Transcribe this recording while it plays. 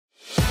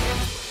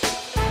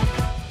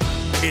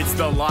It's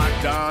the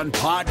Locked On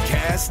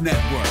Podcast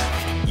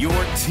Network, your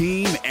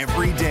team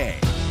every day.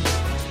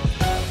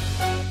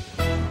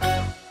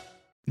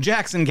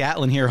 Jackson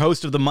Gatlin here,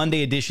 host of the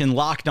Monday edition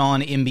Locked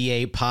On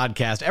NBA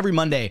podcast. Every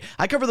Monday,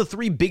 I cover the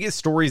three biggest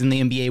stories in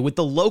the NBA with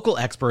the local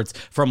experts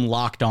from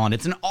Locked On.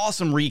 It's an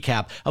awesome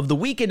recap of the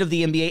weekend of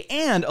the NBA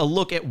and a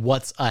look at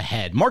what's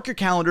ahead. Mark your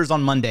calendars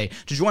on Monday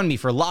to join me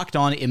for Locked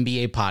On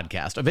NBA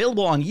podcast,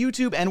 available on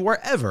YouTube and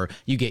wherever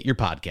you get your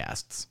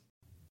podcasts.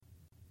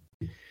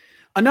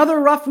 Another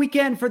rough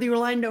weekend for the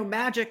Orlando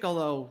Magic,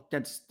 although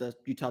that's the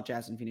Utah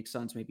Jazz and Phoenix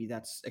Suns. Maybe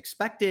that's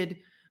expected.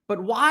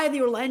 But why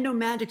the Orlando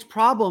Magic's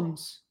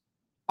problems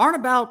aren't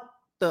about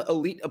the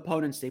elite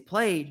opponents they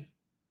played,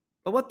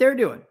 but what they're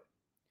doing.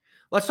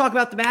 Let's talk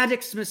about the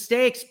Magic's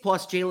mistakes,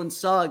 plus Jalen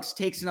Suggs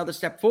takes another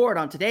step forward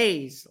on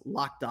today's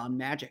Locked On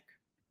Magic.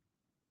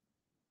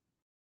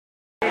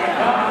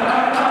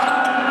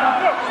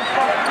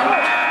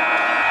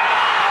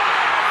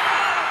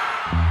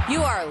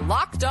 You are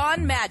Locked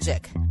On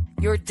Magic,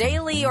 your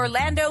daily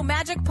Orlando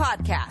Magic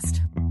podcast,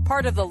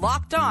 part of the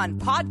Locked On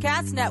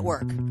Podcast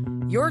Network,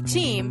 your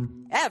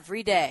team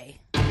every day.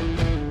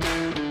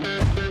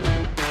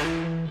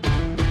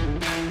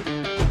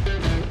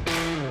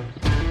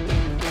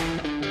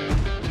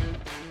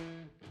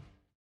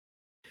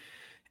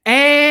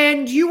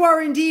 And you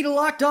are indeed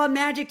Locked On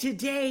Magic.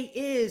 Today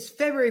is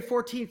February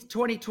 14th,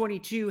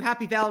 2022.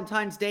 Happy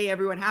Valentine's Day,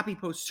 everyone. Happy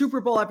post-Super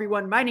Bowl,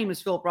 everyone. My name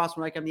is Philip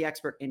Rossman. I'm the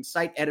expert and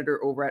site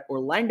editor over at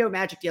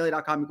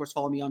OrlandoMagicDaily.com. Of course,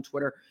 follow me on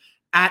Twitter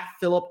at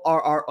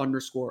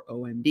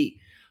PhilipRR_OMD.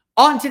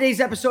 On today's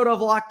episode of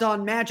Locked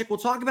On Magic, we'll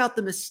talk about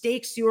the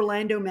mistakes the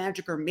Orlando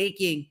Magic are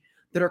making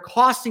that are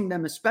costing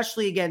them,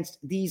 especially against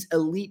these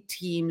elite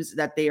teams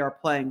that they are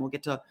playing. We'll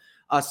get to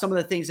some of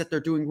the things that they're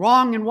doing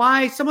wrong and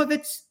why some of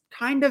it's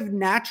kind of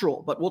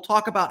natural, but we'll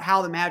talk about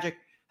how the Magic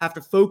have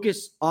to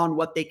focus on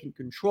what they can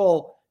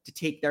control to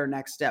take their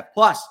next step.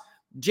 Plus,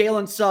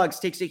 Jalen Suggs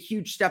takes a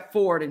huge step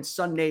forward in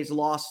Saturday's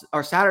loss,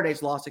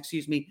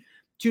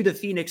 to the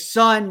Phoenix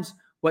Suns,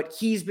 what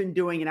he's been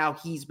doing and how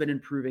he's been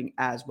improving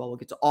as well. We'll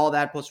get to all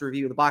that, plus a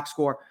review of the box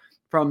score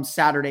from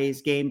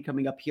Saturday's game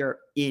coming up here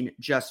in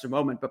just a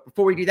moment. But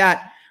before we do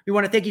that, we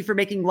want to thank you for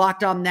making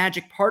Locked On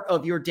Magic part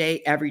of your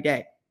day every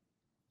day.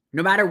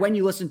 No matter when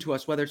you listen to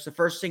us, whether it's the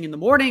first thing in the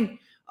morning,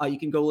 you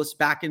can go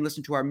back and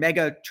listen to our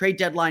mega trade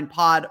deadline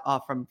pod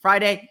from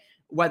Friday,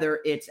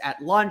 whether it's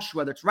at lunch,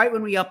 whether it's right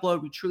when we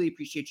upload. We truly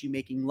appreciate you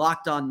making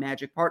Locked On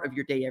Magic part of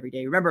your day every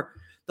day. Remember,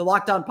 the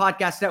Locked On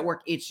Podcast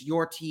Network, it's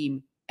your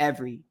team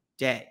every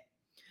day.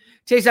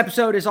 Today's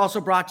episode is also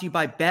brought to you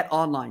by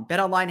BetOnline.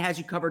 BetOnline has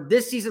you covered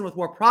this season with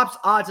more props,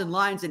 odds, and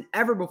lines than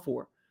ever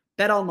before.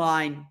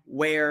 BetOnline,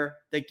 where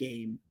the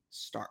game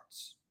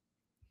starts.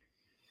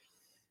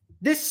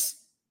 This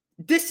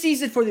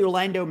season for the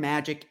Orlando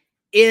Magic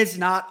is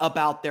not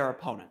about their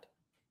opponent.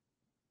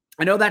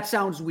 I know that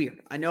sounds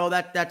weird. I know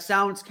that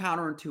sounds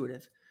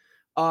counterintuitive.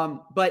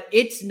 But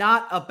it's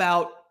not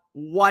about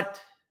what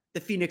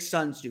the Phoenix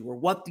Suns do or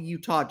what the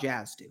Utah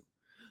Jazz do.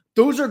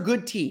 Those are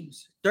good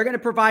teams. They're going to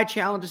provide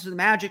challenges to the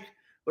Magic.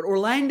 But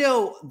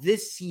Orlando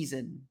this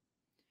season,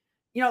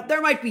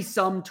 there might be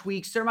some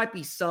tweaks. There might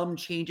be some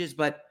changes.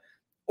 But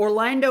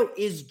Orlando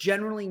is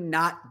generally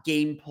not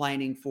game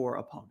planning for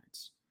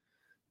opponents.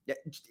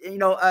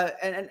 And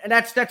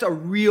that's a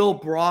real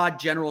broad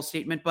general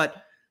statement,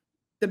 but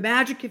the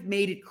Magic have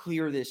made it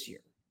clear this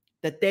year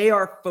that they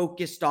are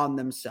focused on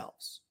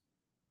themselves,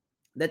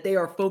 that they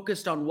are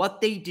focused on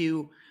what they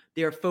do.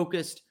 They are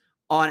focused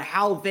on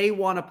how they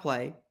want to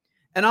play.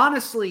 And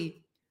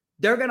honestly,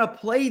 they're going to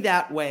play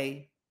that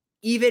way,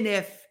 even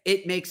if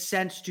it makes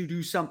sense to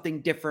do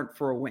something different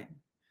for a win.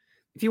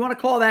 If you want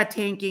to call that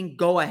tanking,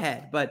 go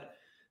ahead. But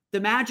the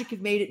Magic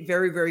have made it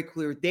very, very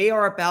clear they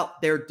are about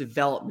their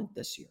development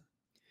this year.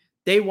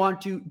 They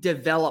want to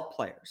develop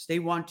players. They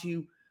want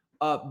to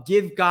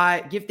give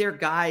their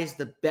guys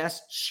the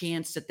best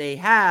chance that they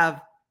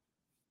have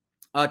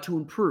to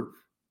improve,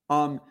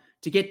 to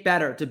get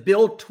better, to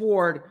build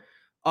toward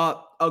a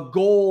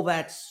goal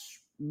that's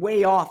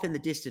way off in the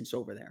distance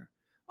over there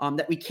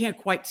that we can't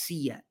quite see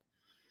yet.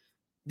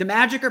 The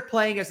Magic are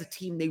playing as a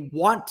team they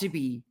want to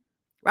be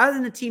rather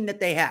than the team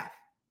that they have.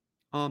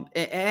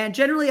 And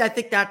generally, I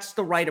think that's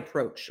the right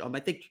approach. I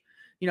think,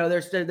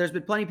 there's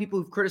been plenty of people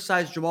who've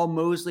criticized Jamal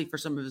Mosley for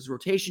some of his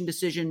rotation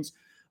decisions.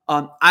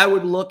 I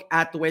would look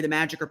at the way the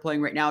Magic are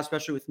playing right now,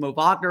 especially with Mo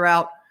Wagner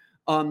out,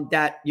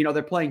 that,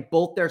 they're playing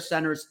both their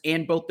centers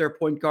and both their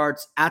point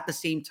guards at the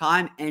same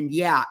time. And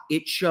yeah,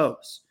 it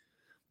shows.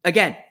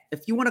 Again,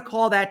 if you want to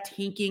call that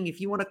tanking, if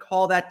you want to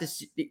call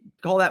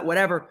that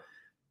whatever,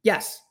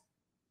 yes,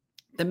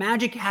 the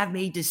Magic have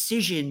made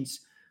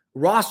decisions,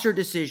 roster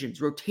decisions,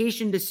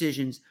 rotation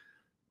decisions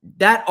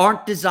that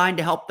aren't designed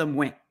to help them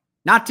win.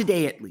 Not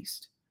today, at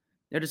least.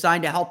 They're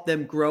designed to help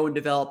them grow and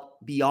develop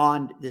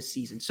beyond this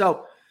season.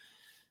 So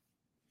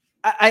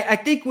I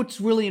think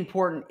what's really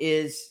important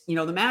is,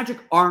 the Magic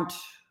aren't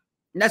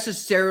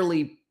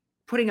necessarily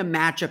putting a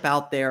matchup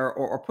out there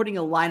or putting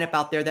a lineup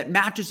out there that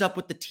matches up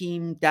with the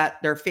team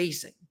that they're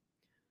facing.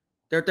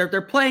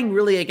 They're playing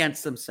really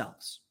against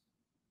themselves.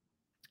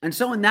 And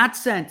so in that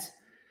sense,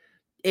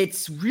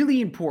 it's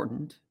really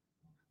important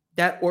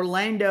that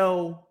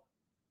Orlando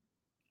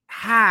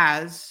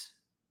has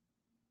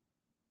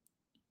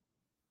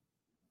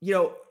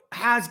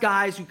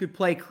guys who could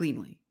play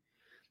cleanly.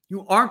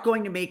 You aren't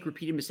going to make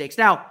repeated mistakes.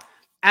 Now,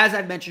 as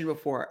I've mentioned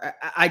before,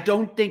 I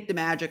don't think the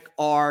Magic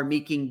are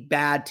making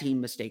bad team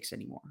mistakes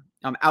anymore.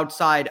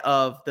 Outside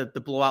of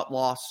the blowout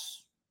loss,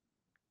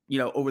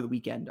 over the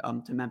weekend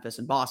to Memphis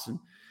and Boston,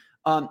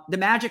 the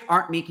Magic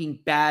aren't making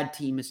bad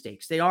team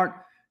mistakes. They aren't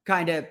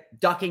kind of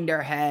ducking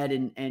their head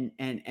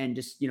and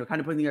just kind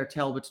of putting their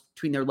tail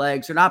between their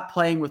legs. They're not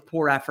playing with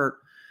poor effort.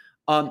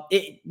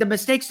 The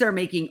mistakes they're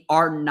making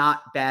are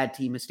not bad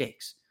team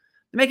mistakes.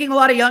 They're making a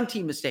lot of young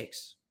team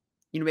mistakes.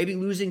 Maybe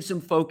losing some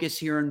focus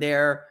here and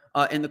there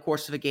in the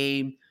course of a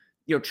game.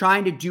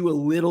 Trying to do a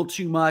little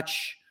too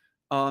much.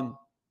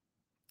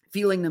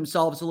 Feeling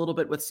themselves a little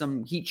bit with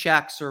some heat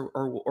checks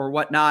or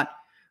whatnot.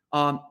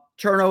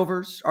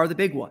 Turnovers are the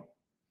big one.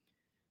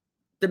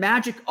 The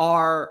Magic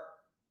are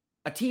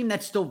a team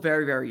that's still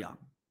very, very young.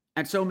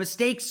 And so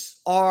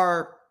mistakes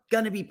are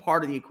going to be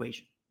part of the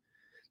equation,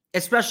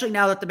 especially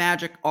now that the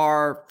Magic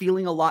are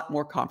feeling a lot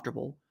more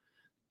comfortable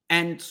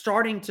and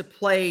starting to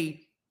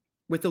play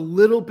with a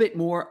little bit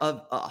more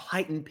of a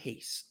heightened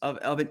pace,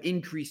 of an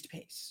increased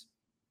pace.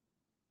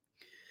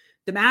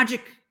 The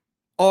Magic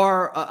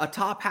are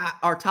top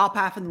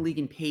half in the league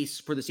in pace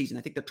for the season.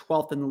 I think they're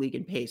 12th in the league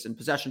in pace and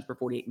possessions per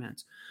 48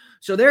 minutes.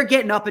 So they're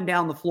getting up and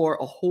down the floor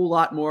a whole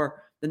lot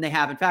more than they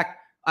have. In fact,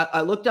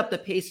 I looked up the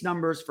pace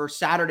numbers for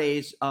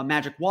Saturday's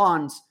Magic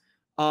Wands.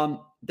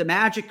 The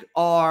Magic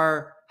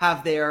are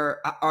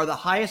the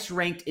highest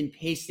ranked in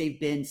pace they've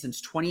been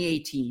since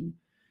 2018,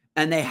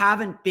 and they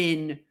haven't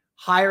been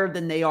higher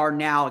than they are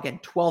now. Again,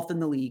 12th in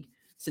the league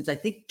since I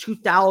think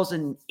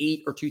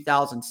 2008 or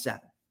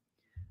 2007.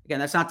 Again,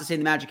 that's not to say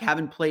the Magic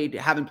haven't played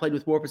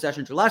with more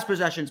possessions or less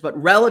possessions,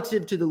 but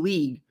relative to the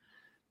league,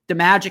 the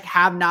Magic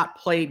have not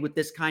played with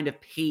this kind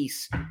of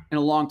pace in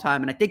a long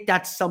time, and I think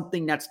that's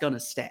something that's going to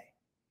stay.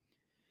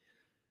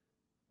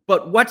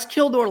 But what's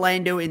killed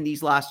Orlando in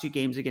these last two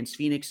games against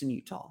Phoenix and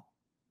Utah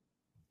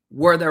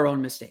were their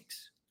own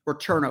mistakes, or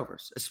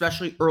turnovers,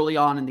 especially early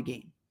on in the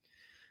game.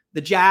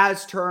 The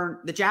Jazz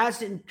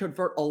didn't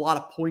convert a lot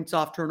of points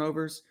off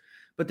turnovers,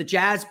 but the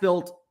Jazz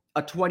built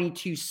a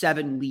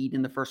 22-7 lead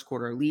in the first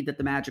quarter, a lead that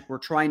the Magic were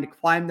trying to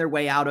climb their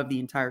way out of the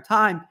entire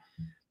time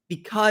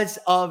because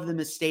of the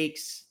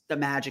mistakes the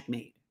Magic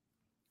made,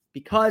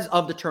 because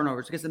of the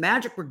turnovers, because the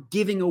Magic were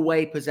giving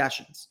away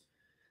possessions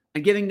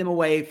and giving them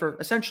away for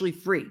essentially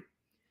free.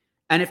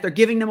 And if they're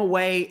giving them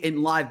away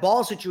in live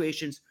ball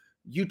situations,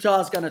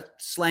 Utah's going to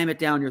slam it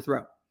down your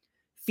throat.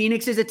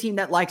 Phoenix is a team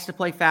that likes to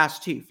play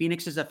fast too.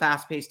 Phoenix is a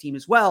fast-paced team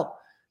as well.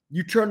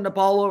 You turn the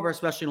ball over,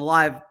 especially in a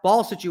live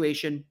ball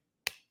situation,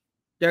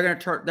 they're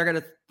going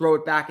to throw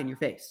it back in your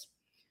face.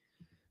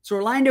 So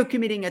Orlando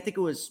committing, I think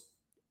it was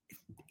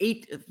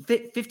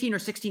 15 or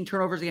 16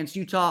 turnovers against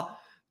Utah,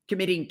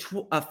 committing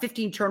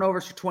 15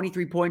 turnovers for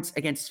 23 points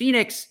against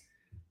Phoenix.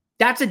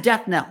 That's a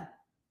death knell.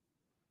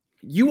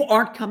 You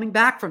aren't coming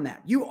back from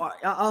that. You are,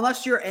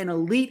 unless you're an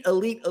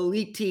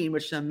elite team,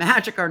 which the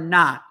Magic are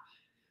not,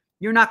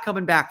 you're not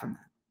coming back from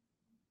that.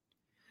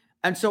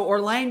 And so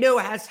Orlando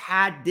has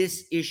had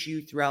this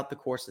issue throughout the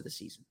course of the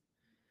season.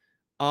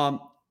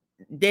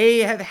 They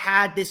have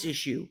had this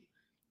issue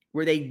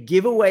where they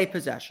give away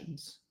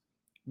possessions,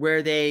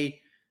 where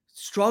they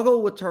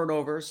struggle with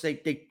turnovers.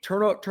 They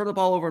turn the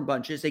ball over in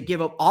bunches. They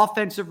give up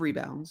offensive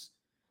rebounds.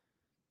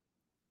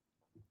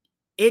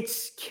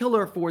 It's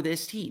killer for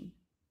this team.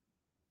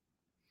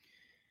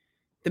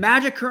 The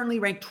Magic currently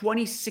rank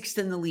 26th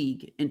in the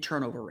league in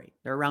turnover rate.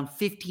 They're around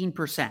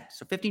 15%.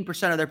 So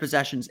 15% of their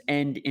possessions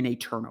end in a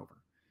turnover.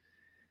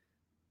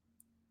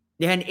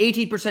 They had an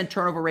 18%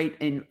 turnover rate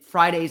in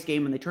Friday's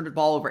game when they turned the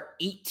ball over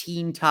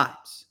 18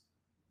 times.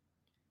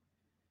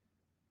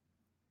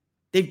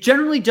 They've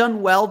generally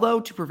done well,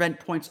 though, to prevent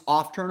points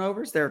off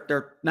turnovers.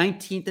 They're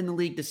 19th in the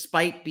league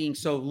despite being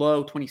so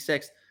low,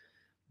 26th.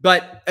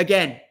 But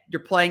again, you're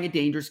playing a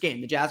dangerous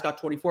game. The Jazz got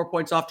 24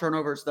 points off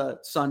turnovers. The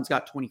Suns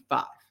got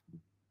 25.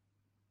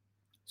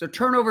 So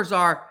turnovers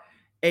are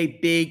a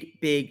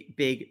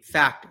big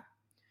factor,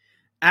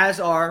 as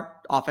are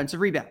offensive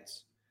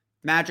rebounds.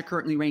 Magic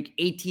currently rank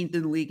 18th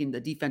in the league in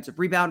the defensive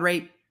rebound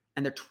rate,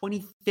 and they're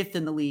 25th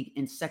in the league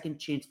in second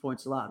chance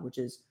points allowed, which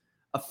is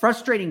a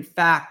frustrating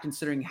fact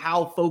considering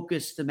how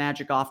focused the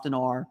Magic often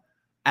are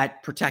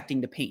at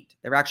protecting the paint.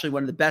 They're actually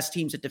one of the best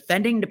teams at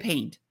defending the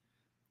paint,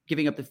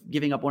 giving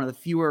up one of the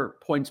fewer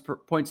points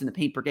in the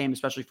paint per game,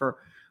 especially for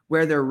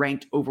where they're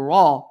ranked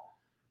overall.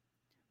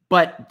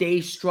 But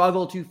they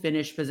struggle to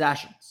finish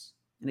possessions.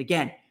 And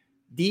again,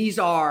 these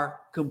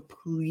are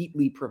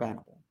completely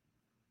preventable.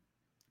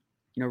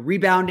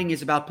 Rebounding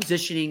is about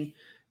positioning.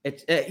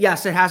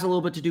 Yes, it has a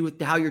little bit to do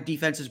with how your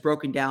defense is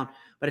broken down,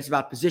 but it's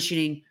about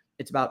positioning.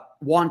 It's about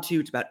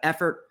it's about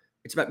effort.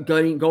 It's about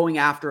going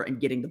after and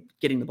getting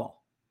the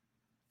ball.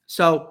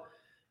 So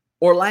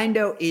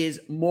Orlando is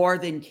more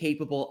than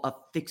capable of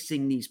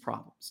fixing these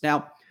problems.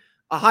 Now,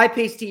 a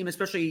high-paced team,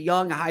 especially a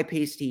young,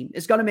 high-paced team,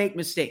 is going to make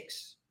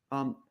mistakes.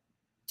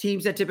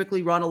 Teams that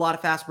typically run a lot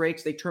of fast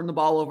breaks, they turn the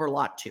ball over a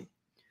lot too.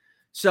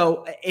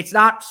 So it's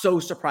not so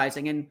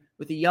surprising. And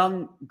with a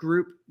young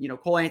group,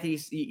 Cole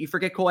Anthony's, you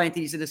forget Cole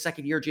Anthony's in his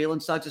second year.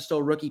 Jalen Suggs is still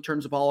a rookie,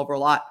 turns the ball over a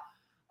lot.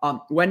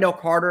 Wendell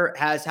Carter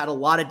has had a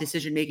lot of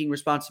decision-making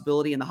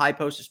responsibility in the high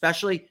post,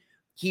 especially.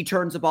 He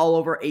turns the ball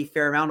over a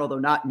fair amount, although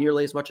not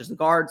nearly as much as the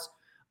guards.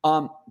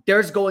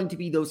 There's going to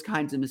be those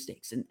kinds of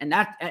mistakes.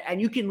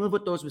 And you can live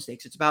with those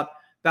mistakes. It's about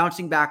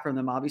bouncing back from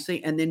them,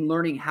 obviously, and then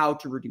learning how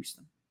to reduce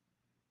them.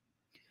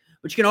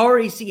 But you can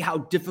already see how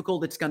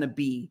difficult it's going to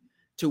be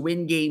to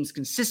win games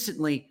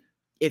consistently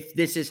if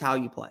this is how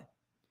you play.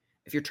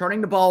 If you're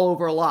turning the ball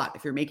over a lot,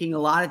 if you're making a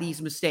lot of these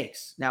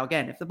mistakes. Now,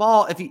 again,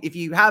 if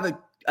you have an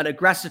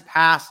aggressive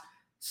pass,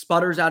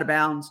 sputters out of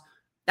bounds,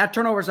 that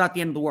turnover is not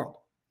the end of the world.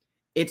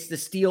 It's the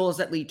steals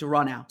that lead to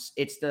runouts.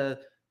 It's the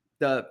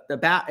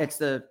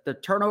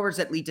turnovers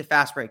that lead to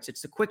fast breaks.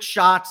 It's the quick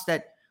shots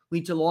that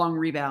lead to long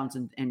rebounds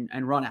and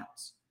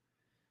runouts.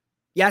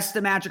 Yes,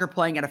 the Magic are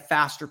playing at a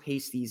faster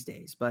pace these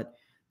days, but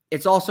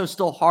it's also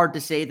still hard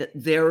to say that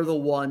they're the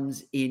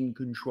ones in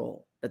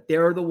control, that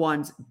they're the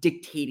ones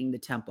dictating the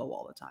tempo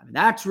all the time. And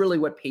that's really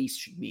what pace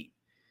should mean.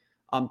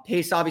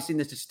 Pace, obviously, in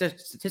the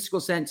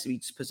statistical sense,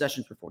 means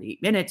possessions per 48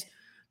 minutes.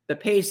 The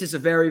pace is a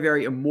very,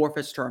 very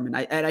amorphous term. And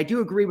I do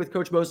agree with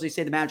Coach Mosley,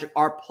 say the Magic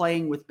are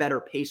playing with better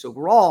pace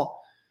overall,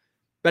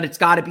 but it's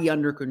got to be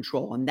under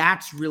control. And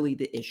that's really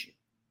the issue.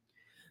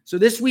 So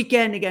this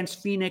weekend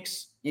against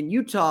Phoenix in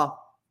Utah,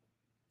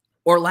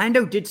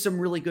 Orlando did some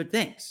really good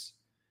things.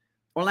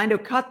 Orlando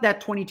cut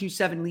that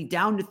 22-7 lead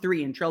down to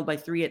 3 and trailed by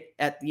 3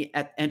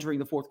 at entering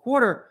the fourth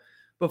quarter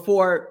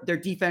before their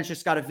defense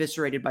just got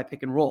eviscerated by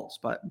pick and rolls,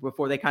 but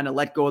before they kind of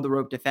let go of the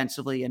rope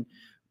defensively. And,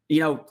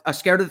 a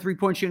scared of the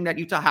three-point shooting that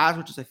Utah has,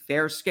 which is a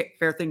fair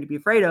thing to be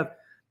afraid of,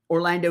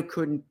 Orlando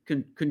couldn't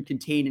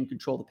contain and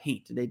control the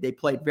paint. They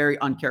played very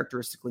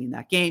uncharacteristically in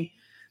that game.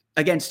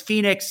 Against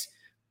Phoenix,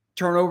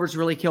 turnovers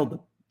really killed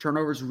them.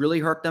 Turnovers really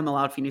hurt them,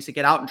 allowed Phoenix to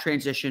get out in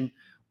transition.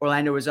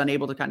 Orlando was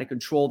unable to kind of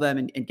control them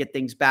and get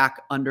things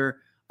back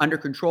under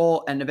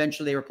control. And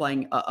eventually they were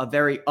playing a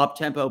very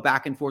up-tempo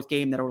back and forth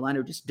game that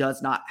Orlando just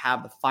does not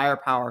have the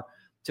firepower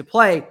to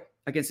play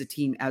against a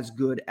team as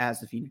good as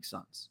the Phoenix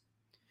Suns.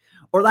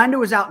 Orlando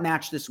was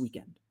outmatched this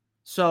weekend.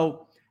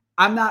 So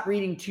I'm not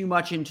reading too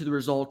much into the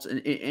results and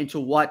into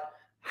what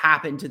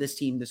happened to this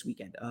team this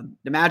weekend.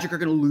 The Magic are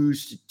going to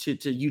lose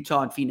to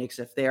Utah and Phoenix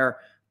if they're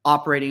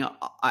operating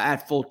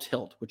at full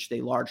tilt, which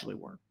they largely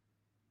were.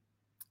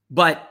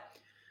 But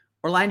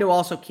Orlando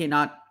also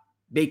cannot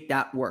make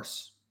that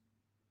worse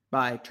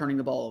by turning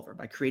the ball over,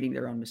 by creating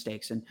their own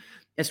mistakes. And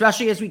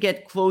especially as we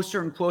get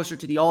closer and closer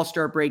to the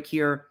All-Star break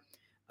here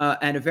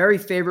and a very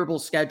favorable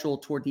schedule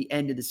toward the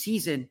end of the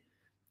season,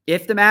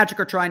 if the Magic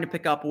are trying to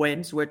pick up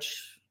wins,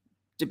 which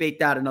debate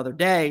that another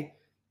day,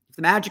 if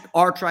the Magic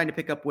are trying to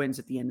pick up wins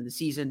at the end of the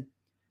season,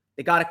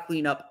 they got to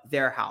clean up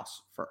their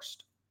house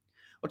first.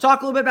 We'll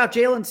talk a little bit about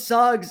Jalen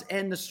Suggs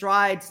and the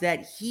strides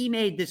that he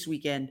made this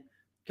weekend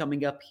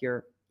coming up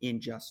here in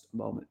just a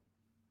moment.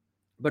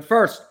 But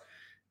first,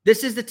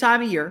 this is the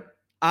time of year.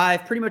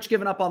 I've pretty much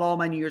given up on all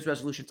my New Year's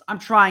resolutions. I'm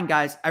trying,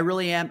 guys. I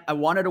really am. I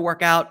wanted to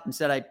work out.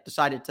 Instead, I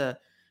decided to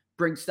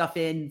bring stuff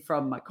in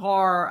from my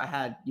car. I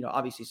had,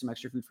 obviously some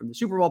extra food from the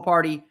Super Bowl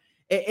party.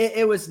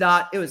 It was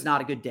not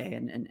a good day.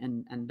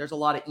 And there's a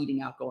lot of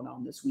eating out going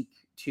on this week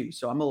too.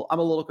 So I'm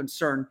a little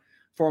concerned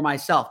for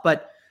myself,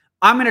 but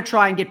I'm going to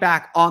try and get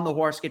back on the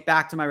horse, get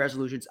back to my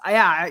resolutions.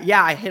 I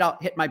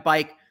hit my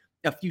bike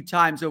a few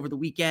times over the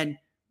weekend.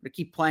 I'm going to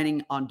keep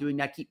planning on doing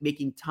that, keep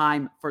making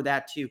time for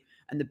that too.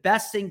 And the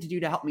best thing to do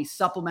to help me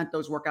supplement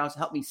those workouts,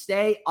 help me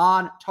stay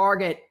on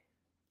target,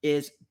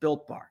 is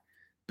Built Bar.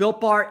 Built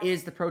Bar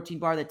is the protein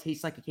bar that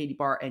tastes like a candy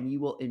bar, and you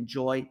will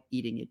enjoy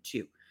eating it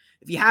too.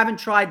 If you haven't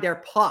tried their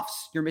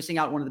puffs, you're missing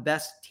out on one of the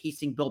best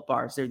tasting Built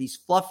Bars. They're these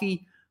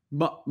fluffy,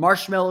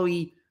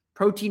 marshmallowy,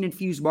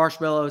 protein-infused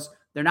marshmallows.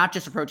 They're not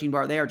just a protein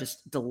bar. They are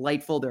just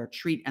delightful. They're a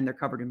treat, and they're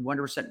covered in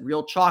 100%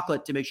 real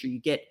chocolate to make sure you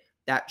get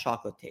that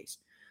chocolate taste.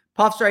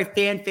 Puffs are a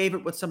fan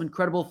favorite with some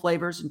incredible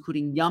flavors,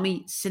 including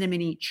yummy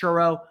cinnamony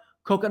churro,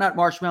 coconut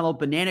marshmallow,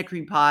 banana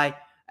cream pie,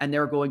 and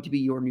they're going to be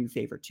your new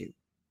favorite too.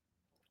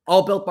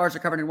 All Built Bars are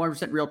covered in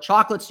 100% real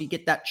chocolate, so you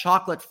get that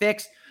chocolate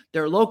fix.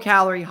 They're low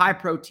calorie, high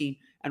protein,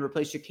 and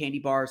replace your candy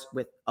bars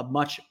with a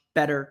much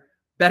better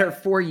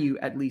for you,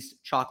 at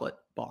least, chocolate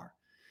bar.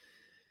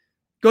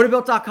 Go to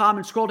Built.com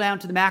and scroll down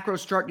to the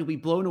macros chart. You'll be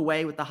blown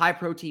away with the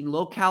high-protein,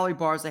 low-calorie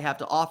bars they have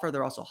to offer.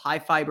 They're also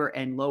high-fiber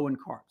and low in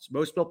carbs.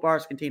 Most Built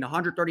bars contain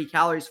 130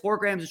 calories, 4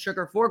 grams of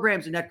sugar, 4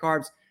 grams of net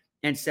carbs,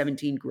 and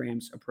 17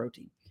 grams of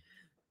protein.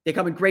 They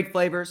come in great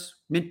flavors: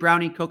 mint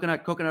brownie,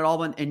 coconut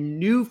almond, and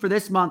new for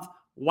this month,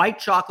 white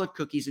chocolate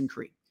cookies and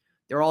cream.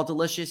 They're all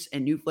delicious,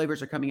 and new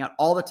flavors are coming out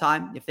all the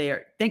time. If they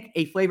think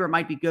a flavor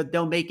might be good,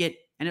 they'll make it,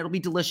 and it'll be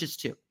delicious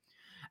too.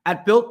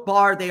 At Built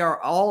Bar, they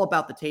are all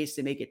about the taste.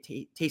 They make it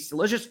taste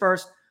delicious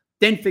first,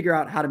 then figure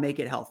out how to make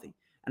it healthy.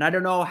 And And I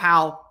don't know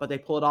how, but they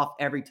pull it off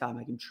every time.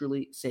 I can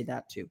truly say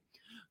that too.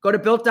 Go to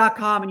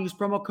Built.com and use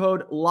promo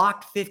code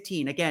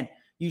LOCKED15. Again,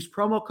 use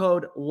promo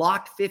code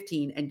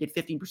LOCKED15 and get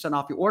 15%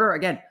 off your order.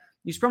 Again,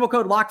 use promo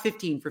code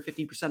LOCKED15 for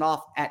 15%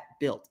 off at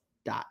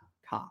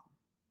Built.com.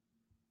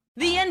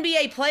 The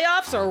NBA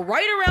playoffs are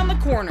right around the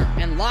corner,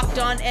 and Locked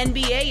On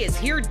NBA is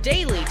here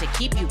daily to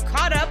keep you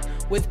caught up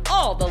with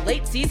all the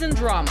late season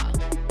drama.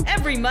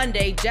 Every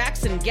Monday,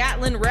 Jackson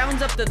Gatlin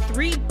rounds up the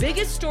 3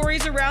 biggest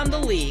stories around the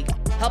league,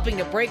 helping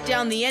to break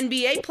down the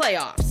NBA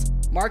playoffs.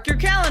 Mark your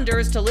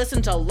calendars to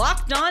listen to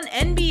Locked On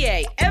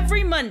NBA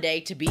every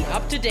Monday to be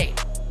up to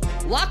date.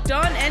 Locked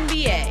On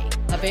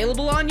NBA,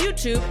 available on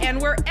YouTube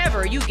and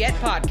wherever you get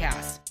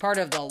podcasts. Part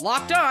of the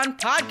Locked On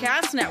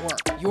Podcast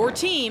Network, your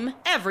team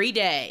every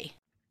day.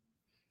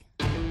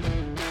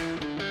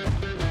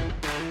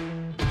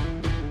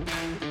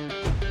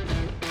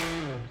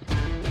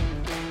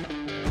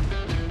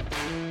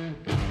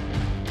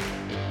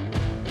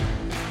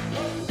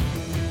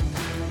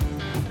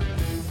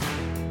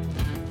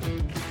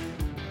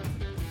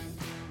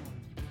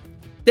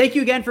 Thank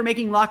you again for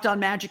making Locked On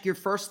Magic your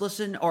first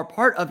listen or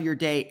part of your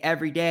day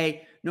every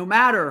day. No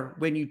matter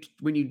when you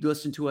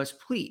listen to us,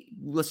 please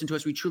listen to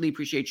us. We truly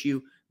appreciate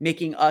you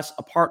making us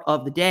a part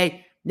of the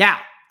day. Now,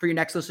 for your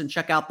next listen,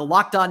 check out the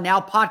Locked On Now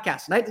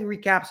podcast, nightly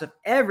recaps of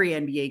every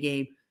NBA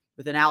game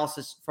with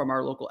analysis from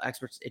our local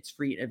experts. It's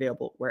free and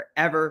available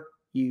wherever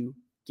you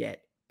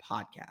get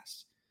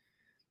podcasts.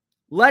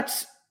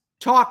 Let's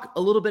talk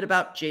a little bit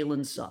about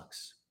Jalen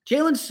Suggs.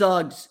 Jalen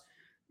Suggs,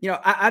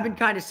 I've been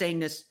kind of saying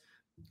this.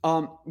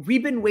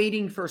 We've been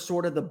waiting for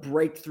sort of the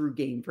breakthrough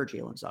game for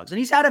Jalen Suggs. And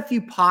he's had a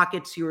few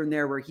pockets here and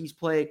there where he's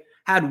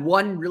had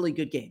one really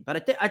good game.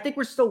 But I think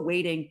we're still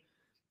waiting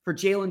for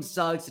Jalen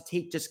Suggs to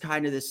take just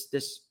kind of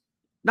this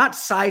not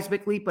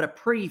seismic leap, but a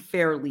pretty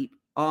fair leap.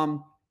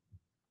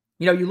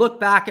 You look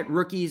back at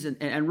rookies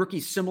and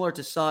rookies similar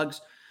to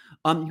Suggs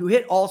who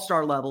hit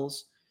all-star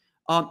levels.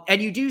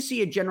 And you do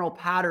see a general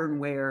pattern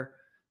where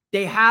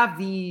they have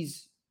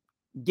these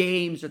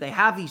games or they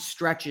have these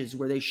stretches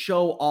where they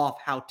show off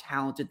how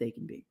talented they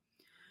can be.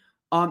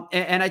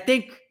 And I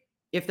think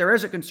if there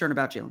is a concern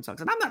about Jalen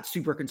Suggs, and I'm not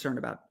super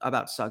concerned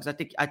about Suggs, I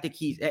think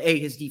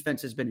his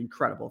defense has been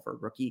incredible for a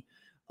rookie.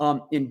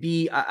 And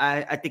B,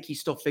 I think he's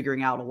still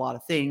figuring out a lot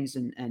of things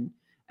and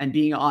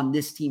being on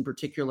this team in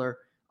particular,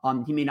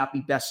 he may not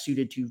be best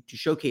suited to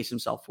showcase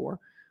himself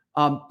for.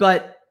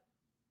 But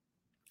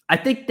I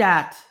think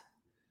that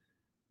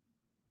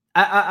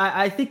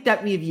I think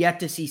that we have yet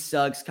to see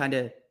Suggs kind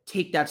of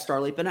take that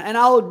star leap. And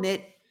I'll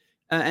admit,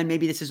 and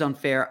maybe this is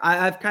unfair,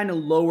 I've kind of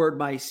lowered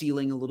my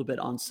ceiling a little bit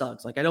on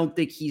Suggs. Like, I don't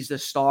think he's the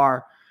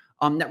star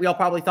that we all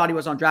probably thought he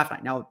was on draft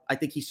night. Now, I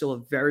think he's still a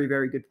very,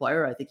 very good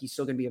player. I think he's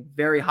still going to be a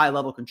very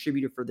high-level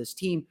contributor for this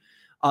team.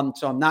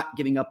 So I'm not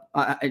giving up.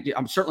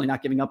 I'm certainly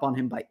not giving up on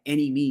him by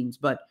any means.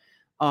 But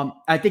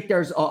I think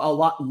there's a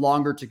lot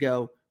longer to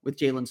go with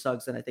Jalen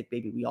Suggs than I think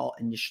maybe we all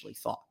initially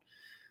thought.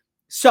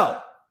 So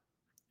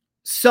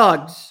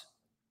Suggs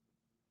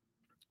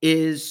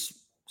is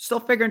still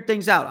figuring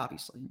things out,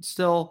 obviously, and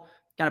still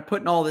kind of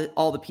putting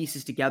all the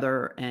pieces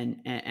together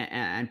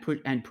and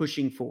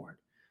pushing forward.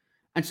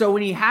 And so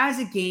when he has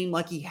a game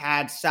like he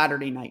had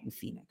Saturday night in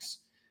Phoenix,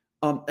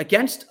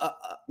 against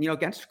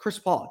Chris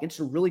Paul, against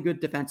a really good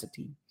defensive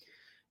team,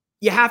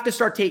 you have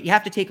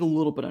to take a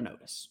little bit of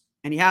notice,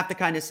 and you have to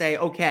kind of say,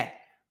 okay,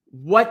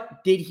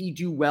 what did he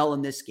do well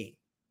in this game?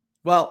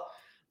 Well,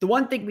 the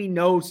one thing we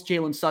know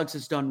Jalen Suggs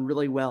has done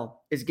really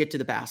well is get to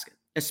the basket,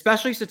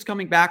 especially since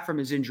coming back from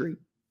his injury.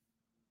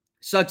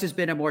 Suggs has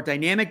been a more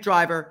dynamic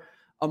driver,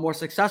 a more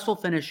successful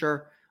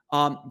finisher,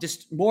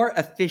 just more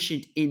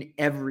efficient in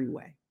every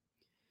way.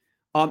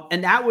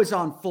 And that was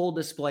on full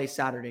display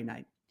Saturday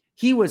night.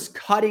 He was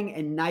cutting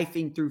and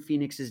knifing through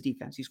Phoenix's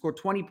defense. He scored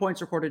 20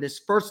 points, recorded his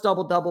first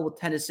double-double with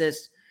 10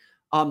 assists,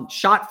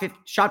 shot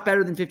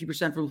better than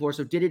 50% from the floor,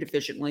 so did it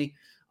efficiently.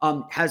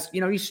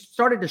 He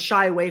started to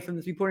shy away from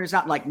the three-pointers,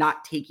 not like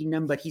not taking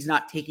them, but he's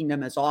not taking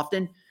them as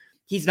often.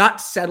 He's not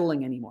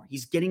settling anymore.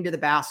 He's getting to the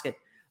basket.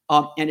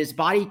 And his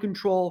body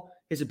control,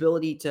 his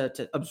ability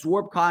to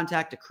absorb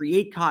contact, to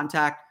create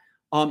contact,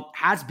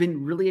 has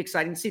been really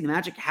exciting to see. The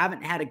Magic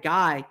haven't had a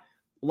guy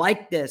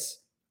like this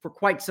for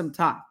quite some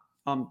time.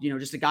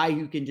 Just a guy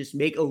who can just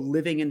make a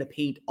living in the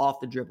paint off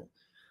the dribble.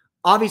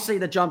 Obviously,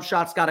 the jump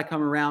shot's got to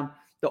come around.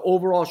 The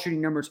overall shooting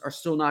numbers are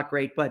still not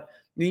great. But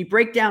when you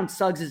break down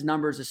Suggs'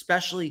 numbers,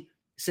 especially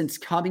since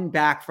coming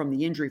back from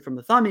the injury, from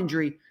the thumb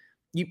injury,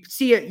 you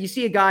see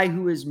a guy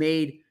who has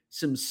made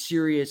some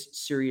serious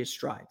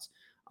strides.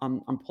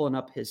 I'm pulling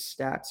up his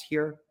stats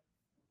here.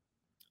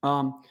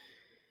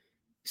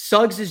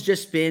 Suggs has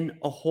just been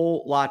a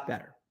whole lot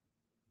better.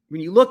 When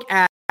you look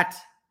at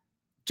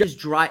his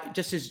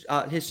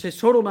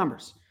total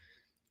numbers.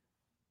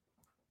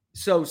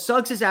 So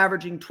Suggs is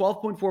averaging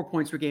 12.4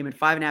 points per game and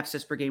 5.5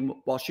 assists per game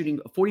while shooting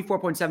a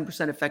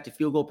 44.7% effective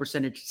field goal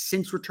percentage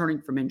since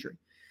returning from injury.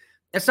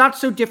 That's not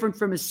so different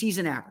from his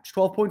season average,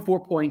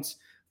 12.4 points,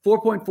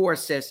 4.4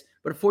 assists,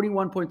 but a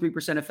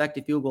 41.3%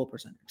 effective field goal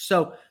percentage.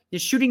 So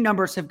his shooting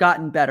numbers have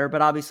gotten better,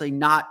 but obviously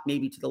not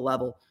maybe to the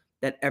level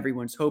that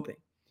everyone's hoping.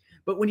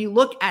 But when you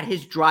look at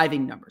his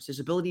driving numbers, his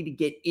ability to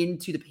get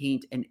into the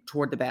paint and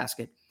toward the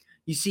basket,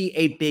 you see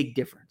a big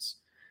difference.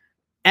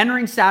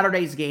 Entering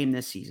Saturday's game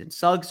this season,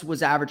 Suggs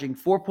was averaging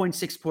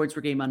 4.6 points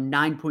per game on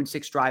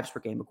 9.6 drives per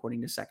game, according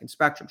to Second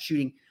Spectrum,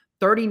 shooting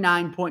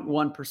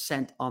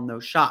 39.1% on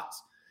those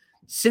shots.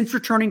 Since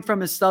returning from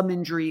his thumb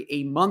injury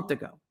a month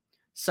ago,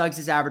 Suggs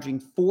is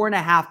averaging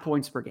 4.5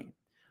 points per game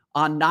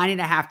on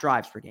 9.5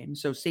 drives per game.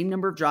 So same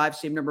number of drives,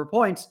 same number of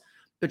points,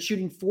 but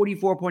shooting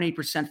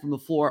 44.8% from the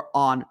floor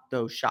on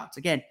those shots.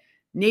 Again,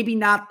 maybe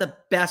not the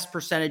best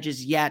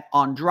percentages yet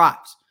on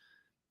drives.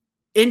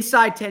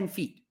 Inside 10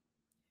 feet,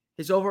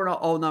 his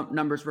overall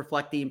numbers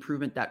reflect the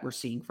improvement that we're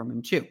seeing from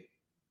him too.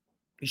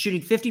 He's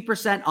shooting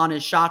 50% on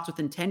his shots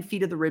within 10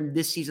 feet of the rim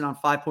this season on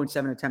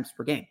 5.7 attempts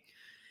per game.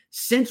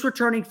 Since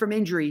returning from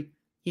injury,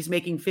 he's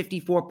making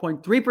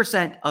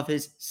 54.3% of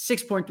his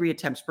 6.3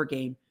 attempts per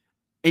game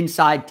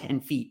inside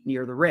 10 feet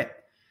near the rim.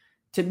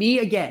 To me,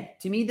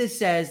 this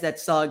says that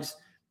Suggs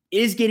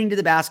is getting to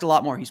the basket a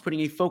lot more. He's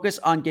putting a focus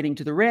on getting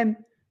to the rim,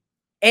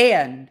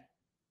 and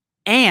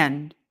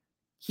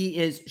he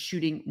is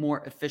shooting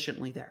more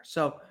efficiently there.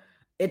 So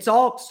it's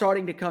all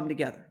starting to come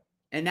together.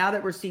 And now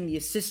that we're seeing the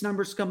assist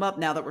numbers come up,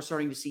 now that we're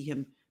starting to see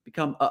him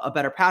become a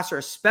better passer,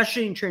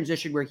 especially in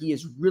transition where he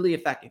is really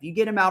effective. You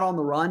get him out on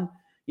the run.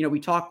 We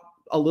talked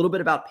a little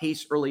bit about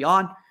pace early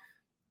on.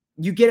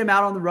 You get him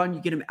out on the run,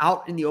 you get him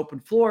out in the open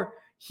floor,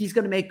 he's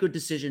going to make good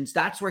decisions.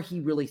 That's where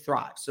he really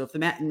thrives. So if the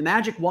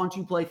Magic want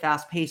to play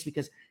fast pace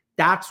because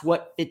that's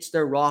what fits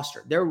their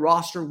roster. Their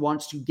roster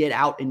wants to get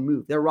out and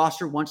move. Their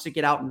roster wants to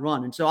get out and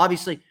run. And so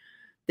obviously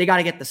they got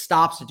to get the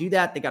stops to do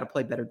that. They got to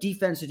play better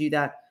defense to do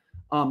that.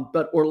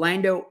 But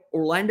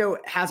Orlando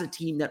has a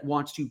team that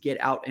wants to get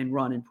out and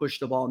run and push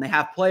the ball. And they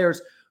have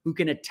players who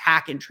can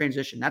attack in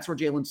transition. That's where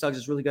Jalen Suggs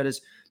is really good.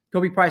 As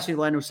Kobe Price, the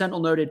Orlando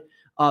Sentinel, noted,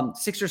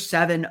 6 or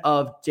 7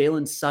 of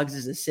Jalen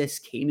Suggs' assists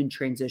came in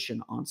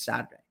transition on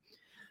Saturday.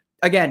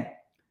 Again,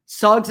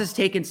 Suggs has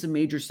taken some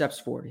major steps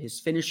forward. His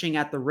finishing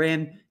at the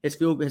rim, his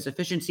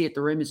efficiency at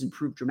the rim has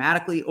improved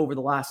dramatically over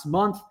the last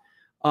month.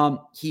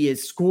 He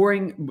is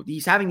scoring.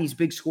 He's having these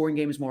big scoring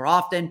games more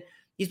often.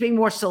 He's being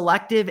more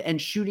selective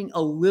and shooting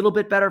a little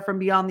bit better from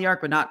beyond the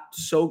arc, but not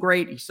so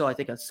great. He's still, I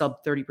think, a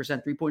sub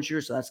 30% three-point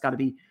shooter, so that's got to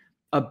be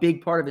a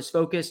big part of his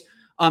focus.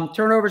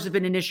 Turnovers have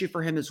been an issue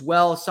for him as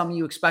well. Some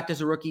you expect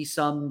as a rookie,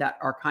 some that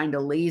are kind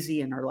of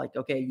lazy and are like,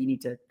 okay, you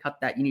need to cut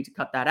that. You need to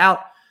cut that out.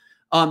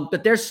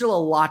 But there's still a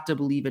lot to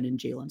believe in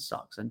Jalen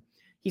Suggs. And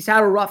he's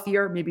had a rough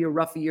year, maybe a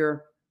rougher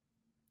year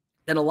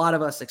than a lot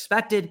of us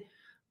expected.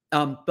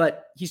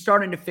 But he's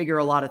starting to figure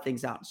a lot of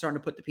things out, starting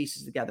to put the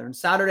pieces together. And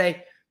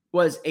Saturday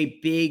was a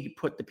big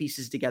put the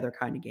pieces together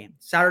kind of game.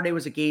 Saturday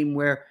was a game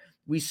where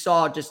we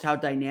saw just how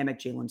dynamic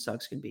Jalen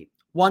Suggs can be.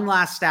 One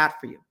last stat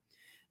for you.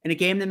 In a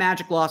game the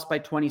Magic lost by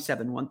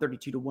 27,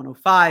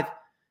 132-105,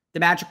 the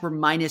Magic were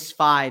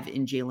 -5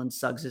 in Jalen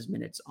Suggs'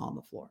 minutes on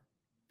the floor.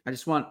 I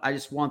just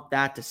want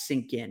that to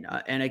sink in.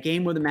 And a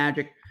game where the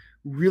Magic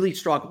really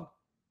struggled,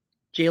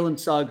 Jalen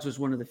Suggs was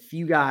one of the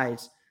few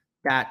guys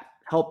that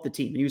helped the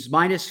team. He was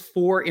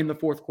 -4 in the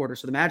fourth quarter.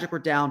 So the Magic were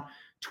down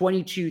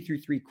 22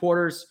 through 3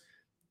 quarters.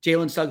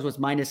 Jalen Suggs was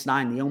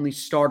 -9, the only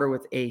starter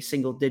with a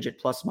single digit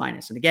plus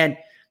minus. And again,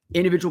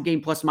 individual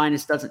game plus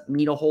minus doesn't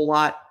mean a whole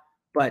lot,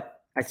 but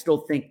I still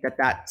think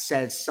that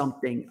says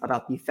something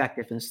about the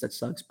effectiveness that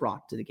Suggs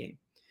brought to the game.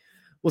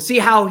 We'll see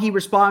how he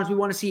responds. We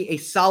want to see a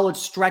solid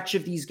stretch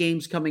of these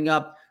games coming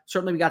up.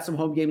 Certainly, we got some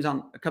home games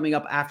coming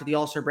up after the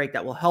All-Star break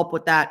that will help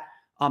with that.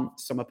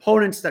 Some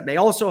opponents that may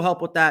also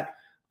help with that.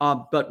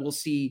 But we'll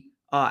see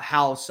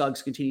how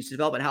Suggs continues to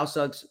develop and how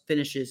Suggs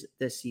finishes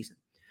this season.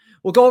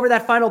 We'll go over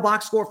that final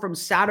box score from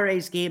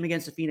Saturday's game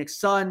against the Phoenix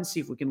Suns, see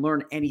if we can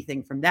learn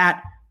anything from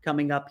that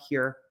coming up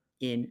here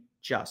in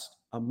just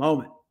a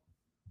moment.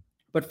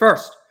 But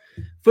first,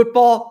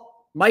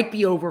 football might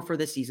be over for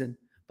this season,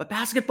 but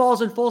basketball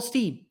is in full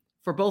steam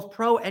for both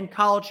pro and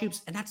college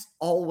hoops, and that's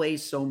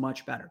always so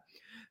much better.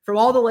 From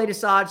all the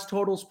latest odds,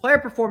 totals, player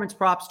performance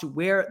props to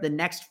where the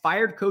next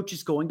fired coach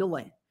is going to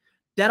land,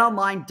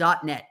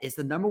 BetOnline.net is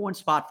the #1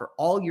 spot for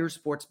all your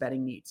sports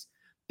betting needs.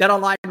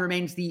 BetOnline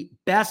remains the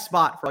best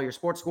spot for all your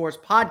sports scores,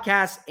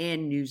 podcasts,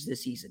 and news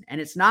this season. And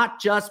it's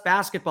not just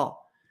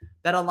basketball.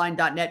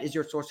 BetOnline.net is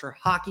your source for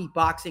hockey,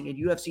 boxing, and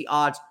UFC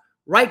odds,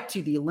 right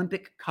to the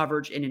Olympic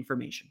coverage and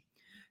information.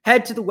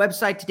 Head to the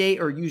website today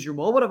or use your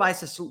mobile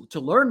devices to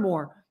learn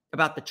more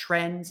about the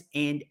trends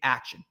and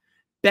action.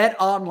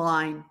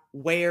 BetOnline,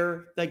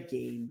 where the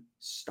game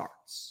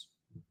starts.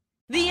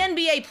 The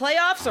NBA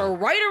playoffs are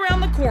right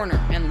around the corner,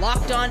 and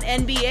Locked On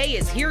NBA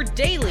is here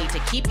daily to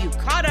keep you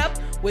caught up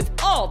with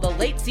all the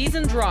late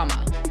season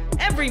drama.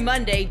 Every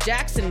Monday,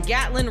 Jackson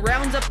Gatlin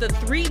rounds up the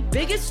 3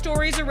 biggest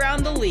stories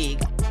around the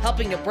league,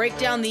 helping to break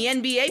down the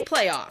NBA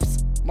playoffs.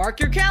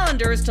 Mark your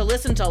calendars to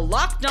listen to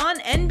Locked On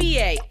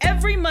NBA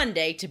every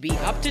Monday to be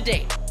up to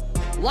date.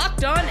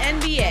 Locked On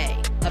NBA,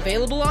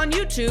 Available on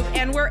YouTube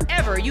and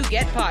wherever you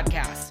get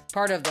podcasts.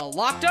 Part of the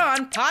Locked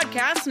On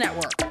Podcast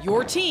Network.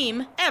 Your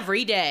team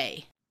every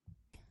day.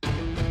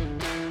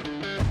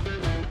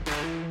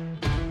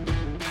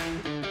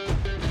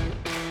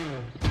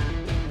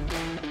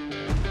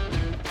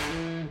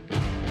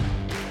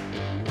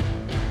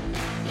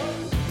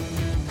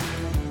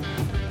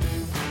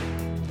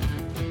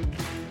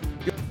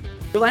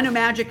 Orlando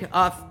Magic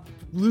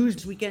lose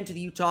this weekend to the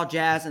Utah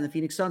Jazz and the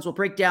Phoenix Suns. We'll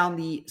break down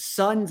the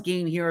Suns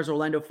game here as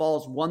Orlando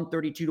falls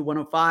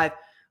 132-105.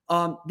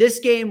 This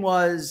game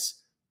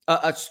was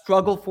a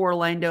struggle for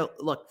Orlando.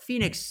 Look,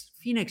 Phoenix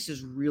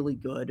is really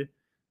good.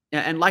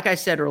 And like I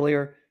said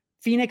earlier,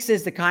 Phoenix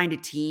is the kind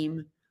of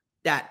team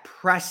that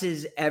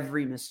presses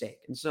every mistake.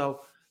 And so,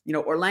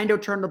 Orlando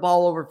turned the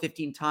ball over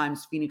 15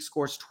 times. Phoenix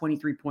scores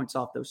 23 points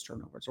off those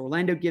turnovers.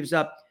 Orlando gives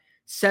up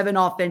 7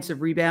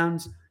 offensive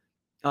rebounds.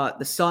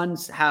 The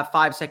Suns have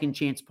 5 second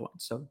chance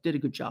points, so did a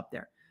good job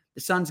there.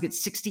 The Suns get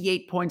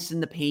 68 points in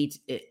the paint.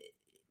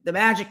 The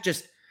Magic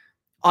just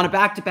on a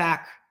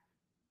back-to-back,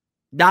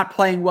 not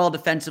playing well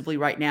defensively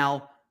right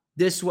now.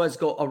 This was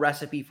a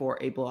recipe for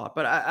a blowout.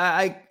 But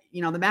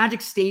the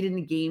Magic stayed in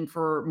the game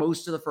for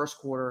most of the first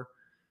quarter.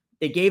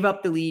 They gave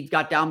up the lead,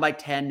 got down by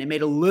 10. They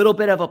made a little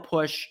bit of a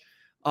push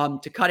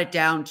to cut it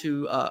down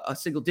to a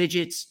single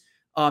digits.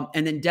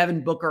 And then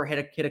Devin Booker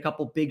hit a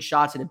couple big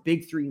shots and a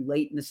big 3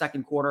 late in the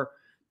second quarter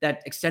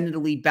that extended the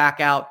lead back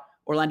out.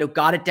 Orlando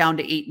got it down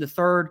to 8 in the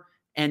third,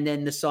 and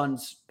then the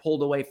Suns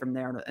pulled away from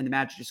there, and the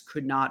Magic just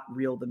could not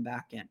reel them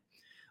back in.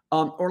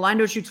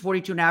 Orlando shoots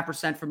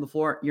 42.5% from the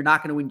floor. You're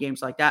not going to win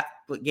games like that,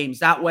 but games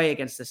that way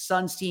against the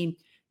Suns team,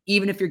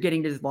 even if you're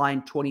getting to the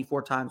line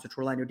 24 times, which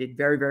Orlando did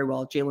very, very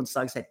well. Jalen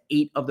Suggs had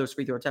 8 of those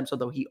free throw attempts,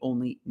 although he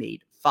only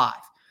made 5.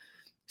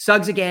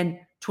 Suggs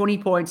again, 20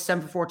 points,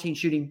 7 for 14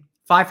 shooting,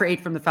 5 for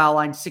 8 from the foul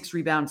line, 6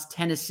 rebounds,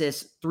 10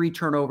 assists, 3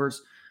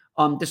 turnovers.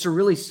 This is a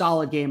really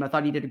solid game. I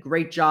thought he did a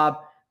great job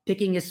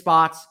picking his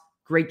spots,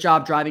 great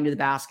job driving to the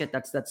basket.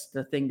 That's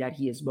the thing that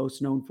he is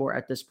most known for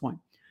at this point.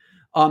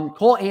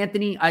 Cole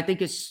Anthony, I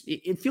think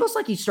it feels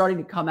like he's starting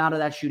to come out of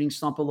that shooting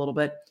slump a little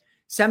bit.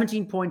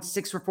 17 points,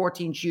 6 for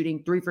 14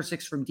 shooting, 3 for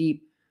 6 from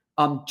deep.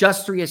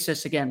 Just 3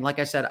 assists again. Like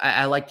I said,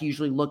 I like to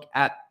usually look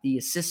at the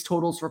assist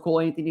totals for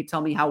Cole Anthony to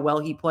tell me how well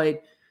he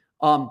played.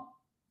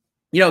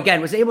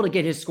 Again, was able to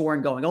get his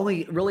scoring going.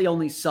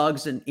 Only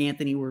Suggs and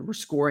Anthony were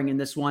scoring in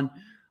this one.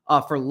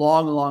 For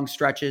long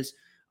stretches,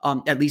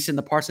 at least in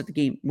the parts of the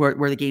game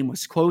where the game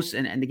was close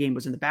and the game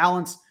was in the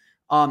balance.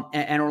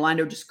 And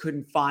Orlando just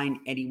couldn't find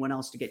anyone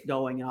else to get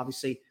going. And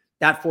obviously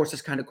that forces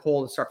kind of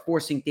Cole to start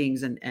forcing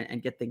things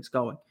and get things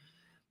going.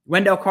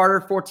 Wendell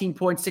Carter, 14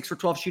 points, 6 for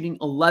 12 shooting,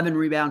 11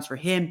 rebounds for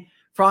him.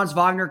 Franz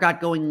Wagner got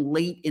going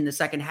late in the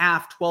second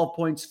half, 12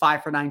 points,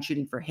 5 for 9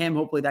 shooting for him.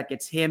 Hopefully that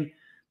gets him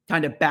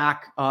kind of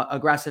back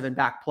aggressive and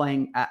back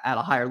playing at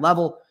a higher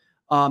level.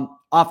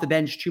 Off the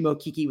bench, Chuma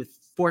Okeke with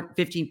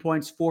 15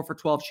 points, 4 for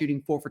 12 shooting,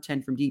 4 for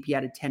 10 from deep. He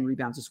added 10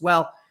 rebounds as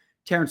well.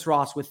 Terrence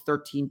Ross with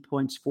 13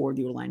 points for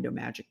the Orlando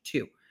Magic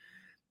too.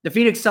 The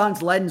Phoenix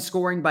Suns led in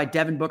scoring by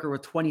Devin Booker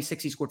with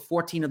 26. He scored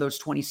 14 of those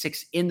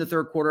 26 in the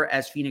third quarter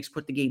as Phoenix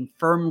put the game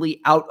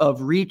firmly out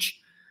of reach.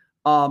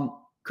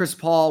 Chris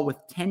Paul with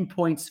 10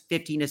 points,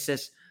 15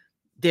 assists.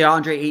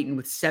 DeAndre Ayton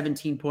with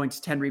 17 points,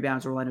 10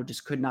 rebounds. Orlando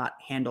just could not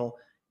handle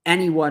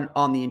anyone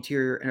on the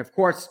interior. And of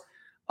course,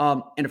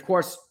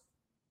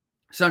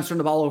 Suns turned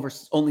the ball over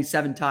only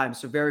 7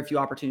 times, so very few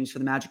opportunities for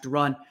the Magic to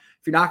run.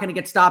 If you're not going to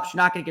get stops,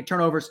 you're not going to get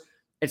turnovers,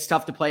 it's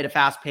tough to play at a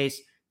fast pace.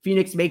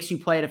 Phoenix makes you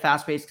play at a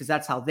fast pace because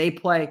that's how they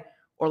play.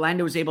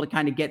 Orlando was able to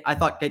kind of get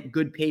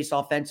good pace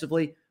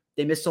offensively.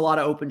 They missed a lot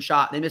of open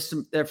shots. They missed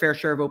their fair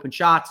share of open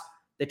shots.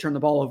 They turned the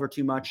ball over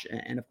too much,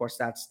 and of course,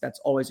 that's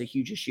always a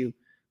huge issue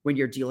when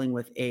you're dealing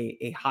with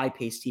a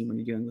high-paced team, when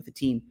you're dealing with a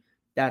team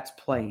that's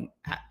playing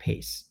at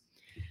pace.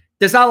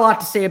 There's not a lot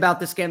to say about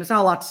this game. There's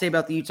not a lot to say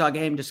about the Utah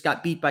game. Just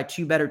got beat by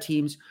 2 better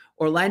teams.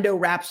 Orlando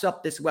wraps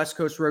up this West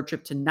Coast road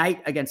trip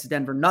tonight against the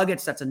Denver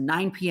Nuggets. That's a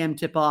 9 p.m.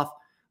 tip-off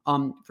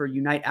for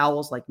Unite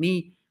Owls like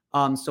me.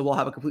 So we'll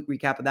have a complete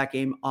recap of that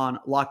game on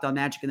Locked On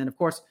Magic. And then, of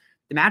course,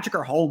 the Magic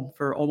are home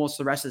for almost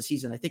the rest of the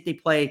season. I think they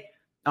play,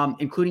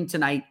 including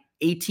tonight,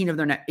 18 of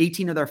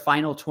their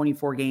final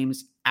 24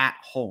 games at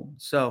home.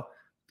 So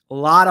a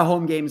lot of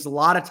home games, a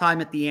lot of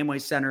time at the Amway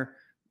Center.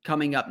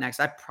 Coming up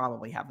next, I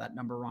probably have that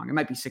number wrong. It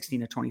might be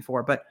 16 to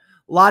 24, but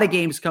a lot of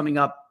games coming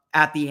up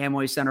at the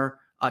Amway Center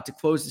to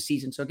close the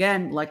season. So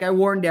again, like I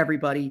warned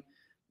everybody,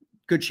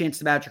 good chance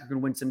the Magic are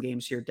going to win some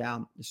games here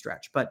down the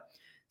stretch, but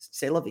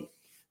c'est la vie.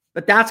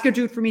 But that's going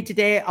to do it for me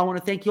today. I want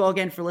to thank you all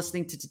again for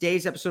listening to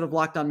today's episode of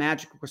Locked On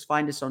Magic. Of course,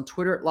 find us on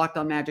Twitter at Locked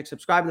On Magic.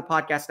 Subscribe to the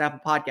podcast at Apple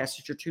Podcasts,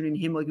 Stitcher, TuneIn,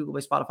 Himalaya, Google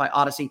Play, Spotify,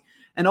 Odyssey,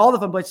 and all the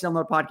fun places to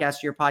download podcasts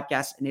to your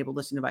podcast-enabled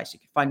listening device.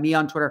 You can find me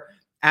on Twitter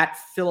at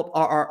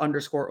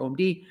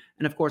PhilipRR_OMD.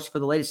 And of course, for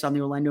the latest on the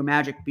Orlando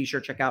Magic, be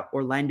sure to check out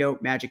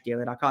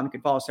OrlandoMagicDaily.com. You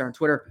can follow us there on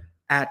Twitter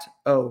at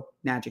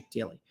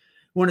OMagicDaily.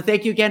 We want to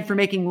thank you again for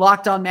making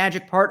Locked On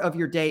Magic part of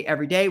your day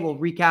every day. We'll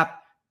recap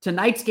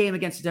tonight's game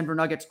against the Denver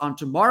Nuggets on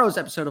tomorrow's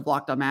episode of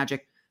Locked On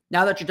Magic.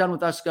 Now that you're done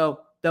with us,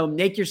 go they'll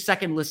make your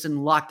second listen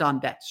Locked On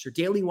Bets, your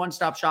daily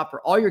one-stop shop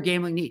for all your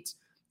gambling needs.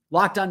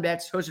 Locked On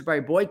Bets, hosted by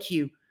your boy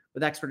Q,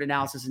 with expert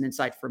analysis and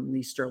insight from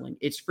Lee Sterling.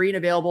 It's free and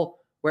available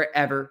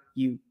wherever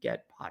you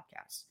get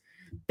podcasts.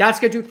 That's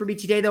going to do it for me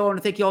today, though. I want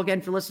to thank you all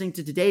again for listening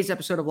to today's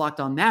episode of Locked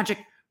On Magic.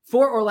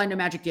 For Orlando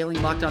Magic Daily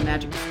and Locked On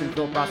Magic, this has been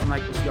Phil Cross and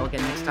Mike. We'll see you all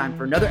again next time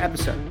for another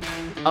episode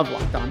of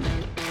Locked On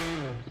Magic.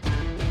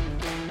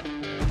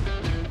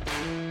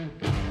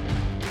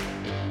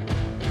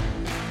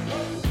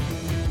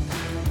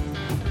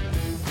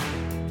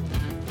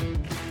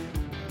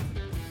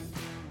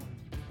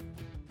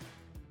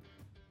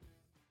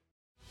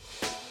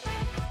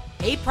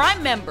 Hey,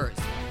 Prime members,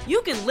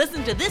 you can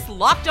listen to this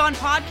Locked On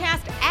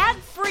podcast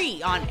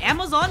ad-free on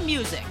Amazon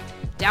Music.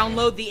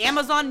 Download the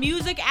Amazon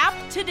Music app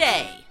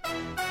today.